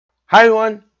Hi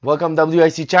everyone, welcome to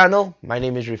WIC channel. My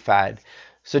name is Rifad.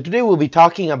 So today we'll be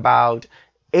talking about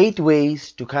 8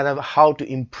 ways to kind of how to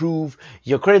improve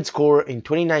your credit score in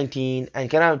 2019 and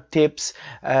kind of tips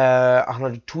on how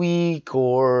to tweak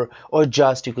or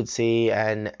adjust, you could say,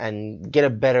 and get a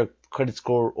better credit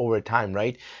score over time,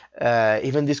 right?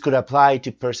 Even this could apply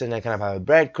to person that kind of have a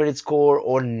bad credit score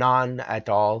or none at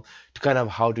all, to kind of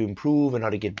how to improve and how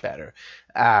to get better.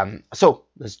 So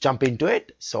let's jump into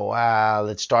it. So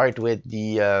let's start with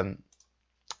the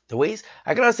ways.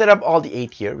 I kind of set up all the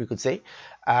 8 here, we could say,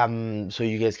 so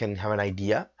you guys can have an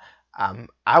idea.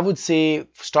 I would say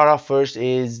start off first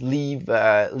is leave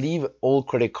old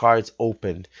credit cards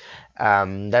open.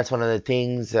 That's one of the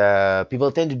things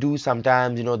people tend to do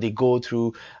sometimes. You know, they go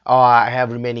through, oh, I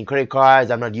have remaining credit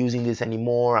cards, I'm not using this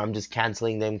anymore, I'm just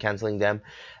canceling them.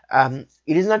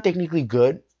 It is not technically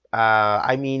good.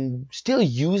 I mean, still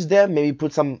use them, maybe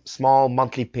put some small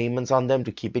monthly payments on them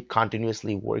to keep it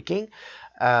continuously working.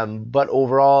 But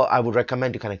overall, I would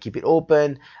recommend to kind of keep it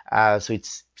open, so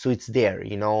it's there,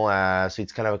 you know, so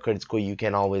it's kind of a credit score you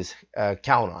can always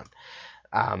count on.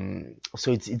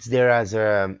 So it's there as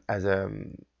a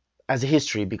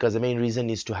history, because the main reason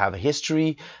is to have a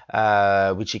history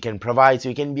which you can provide. So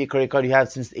it can be a credit card you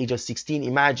have since the age of 16,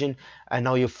 imagine, and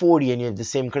now you're 40 and you have the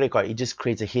same credit card. It just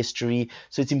creates a history.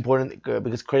 So it's important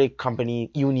because credit company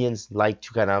unions like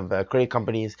to kind of credit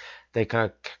companies, they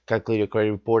kind of calculate your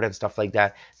credit report and stuff like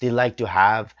that. They like to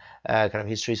have kind of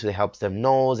history, so it helps them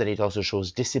know, and it also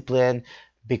shows discipline,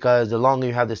 because the longer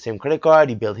you have the same credit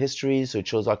card, you build history. So it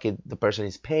shows, okay, the person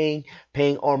is paying,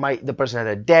 or the person had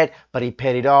a debt but he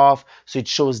paid it off. So it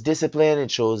shows discipline.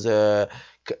 It shows so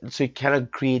it kind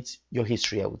of creates your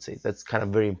history, I would say. That's kind of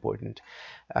very important.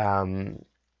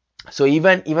 So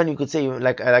even you could say,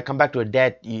 like I come back to a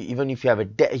debt, even if you have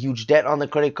a huge debt on the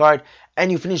credit card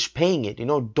and you finish paying it, you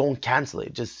know, don't cancel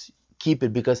it, just keep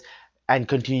it, because and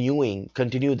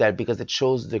continue that, because it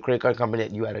shows the credit card company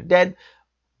that you had a debt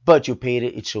but you paid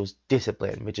it. It shows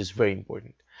discipline, which is very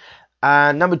important.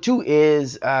 Number 2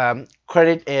 is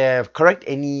correct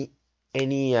any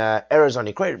errors on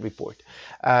your credit report.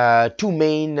 Two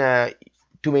main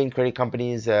credit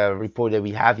companies report that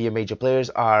we have here, major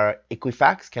players, are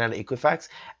Canada Equifax,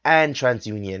 and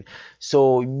TransUnion.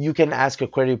 So you can ask a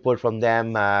credit report from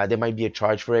them. There might be a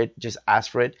charge for it. Just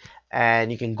ask for it,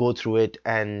 and you can go through it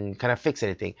and kind of fix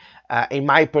anything. In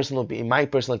my personal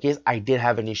case, I did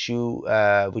have an issue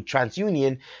with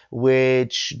TransUnion,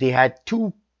 which they had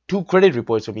two credit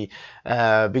reports for me,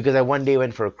 because I one day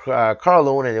went for a car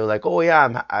loan, and they were like, oh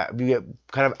yeah, we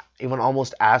kind of even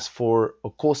almost asked for a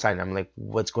cosign. I'm like,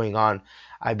 what's going on?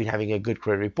 I've been having a good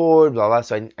credit report, blah blah.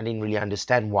 So I didn't really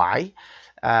understand why.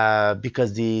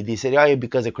 Because they said, oh,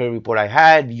 because the credit report I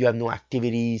had, you have no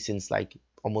activity since like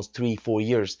almost 3-4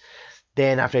 years.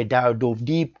 Then after I dove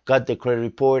deep, got the credit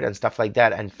report and stuff like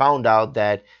that, and found out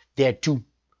that they had 2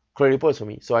 credit reports for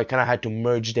me. So I kind of had to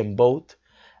merge them both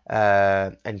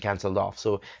and canceled off.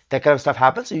 So that kind of stuff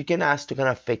happens. So you can ask to kind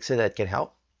of fix it. That can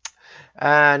help.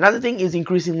 Another thing is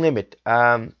increasing limit.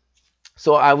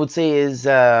 So I would say is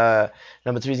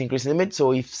number 3 is increasing limit.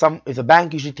 So if a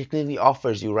bank usually technically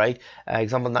offers you, right?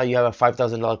 Example, now you have a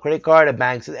 $5,000 credit card. A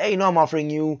bank says, hey, you know, I'm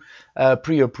offering you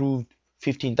pre-approved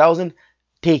 $15,000.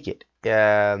 Take it,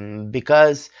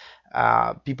 because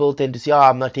people tend to say, oh,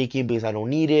 I'm not taking it because I don't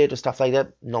need it or stuff like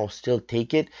that. No, still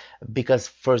take it, because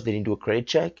first they didn't do a credit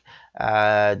check.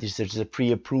 This is a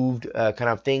pre-approved kind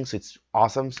of thing, so it's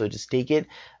awesome. So just take it.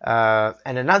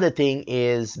 And another thing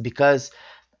is, because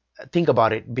think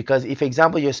about it, because if,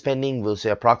 example, you're spending, we'll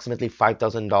say, approximately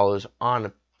 $5,000 on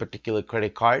a particular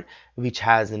credit card which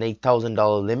has an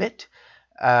 $8,000 limit,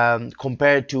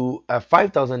 compared to a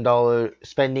 $5,000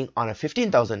 spending on a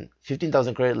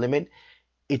 $15,000 credit limit,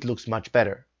 it looks much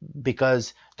better,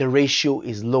 because the ratio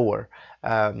is lower.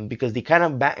 Because the kind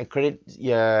of credit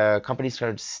companies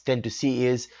tend to see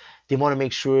is, they want to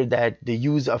make sure that the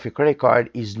use of your credit card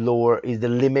is lower, is the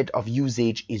limit of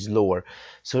usage is lower.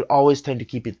 So always tend to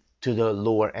keep it to the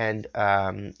lower end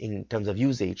in terms of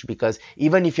usage, because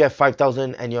even if you have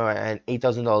 5,000 and you're an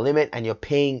 $8,000 limit and you're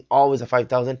paying always a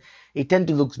 5,000, it tend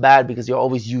to look bad, because you're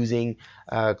always using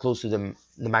close to the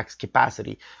max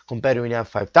capacity, compared to when you have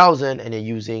 5,000 and you're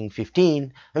using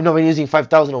 15. No, when you're using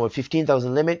 5,000 over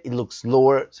 15,000 limit, it looks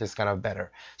lower, so it's kind of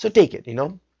better. So take it, you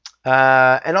know.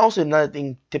 And also another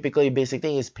thing, typically basic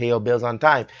thing, is pay your bills on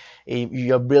time. If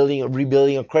you're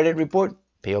rebuilding a credit report,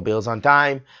 pay your bills on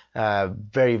time.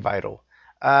 Very vital.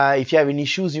 If you have any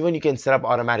issues, even you can set up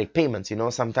automatic payments. You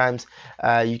know, sometimes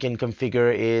you can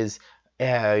configure is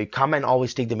come and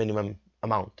always take the minimum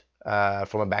amount.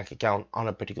 from a bank account on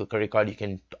a particular credit card, you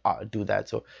can do that.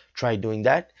 So try doing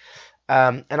that.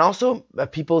 And also,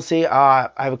 people say, I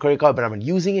have a credit card, but I'm not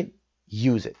using it.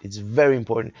 Use it. It's very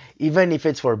important. Even if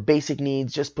it's for basic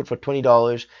needs, just put for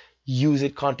 $20. Use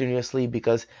it continuously,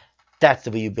 because that's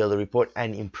the way you build a report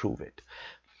and improve it.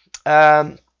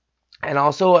 And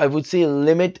also, I would say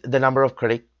limit the number of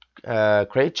credit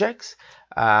checks.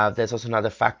 That's also another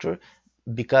factor,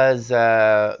 because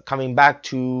coming back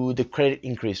to the credit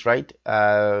increase, right?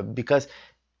 Because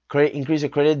credit increase or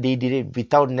credit, they did it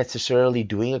without necessarily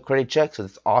doing a credit check, so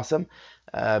that's awesome,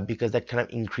 because that kind of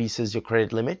increases your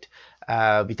credit limit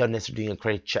without necessarily doing a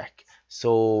credit check.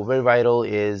 So very vital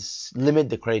is limit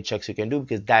the credit checks you can do,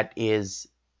 because that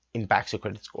impacts your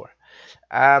credit score.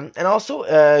 And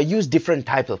also use different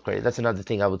types of credit. That's another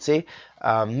thing I would say.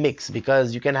 Mix,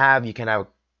 because you can have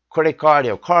credit card,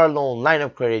 you have car loan, line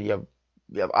of credit, you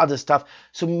have other stuff.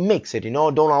 So mix it.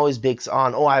 Don't always base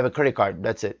on, oh, I have a credit card,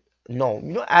 that's it. No,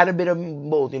 add a bit of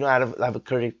both. Have a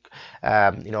credit,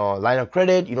 line of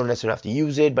credit. You don't necessarily have to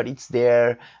use it, but it's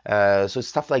there. So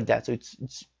stuff like that. So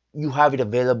it's you have it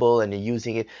available and you're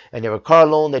using it, and you have a car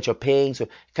loan that you're paying. So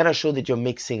it kind of shows that you're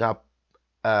mixing up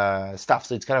stuff.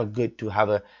 So it's kind of good to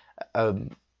have a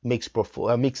mixed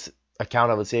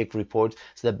account, I would say, report,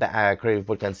 so the credit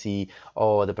report can see,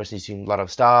 oh, the person is using a lot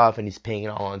of stuff and he's paying it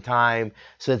all on time.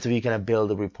 So that's how you kind of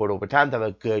build a report over time to have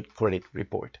a good credit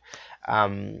report.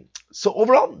 So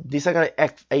overall, these are kind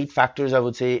of 8 factors, I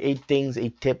would say, 8 things,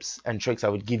 8 tips and tricks I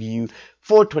would give you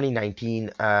for 2019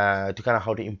 to kind of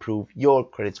how to improve your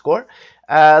credit score.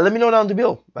 Let me know down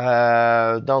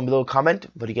below, comment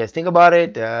what do you guys think about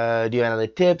it. Do you have any other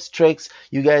tips, tricks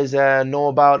you guys know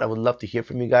about? I would love to hear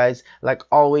from you guys, like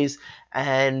always.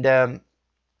 And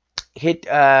hit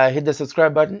the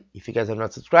subscribe button if you guys have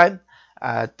not subscribed.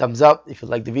 Thumbs up if you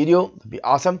like the video, that'd be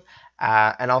awesome.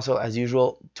 And also, as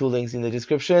usual, 2 links in the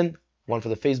description, one for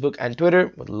the Facebook and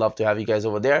Twitter. Would love to have you guys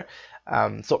over there.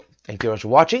 So thank you very much for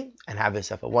watching, and have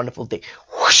yourself a wonderful day.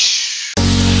 Whoosh!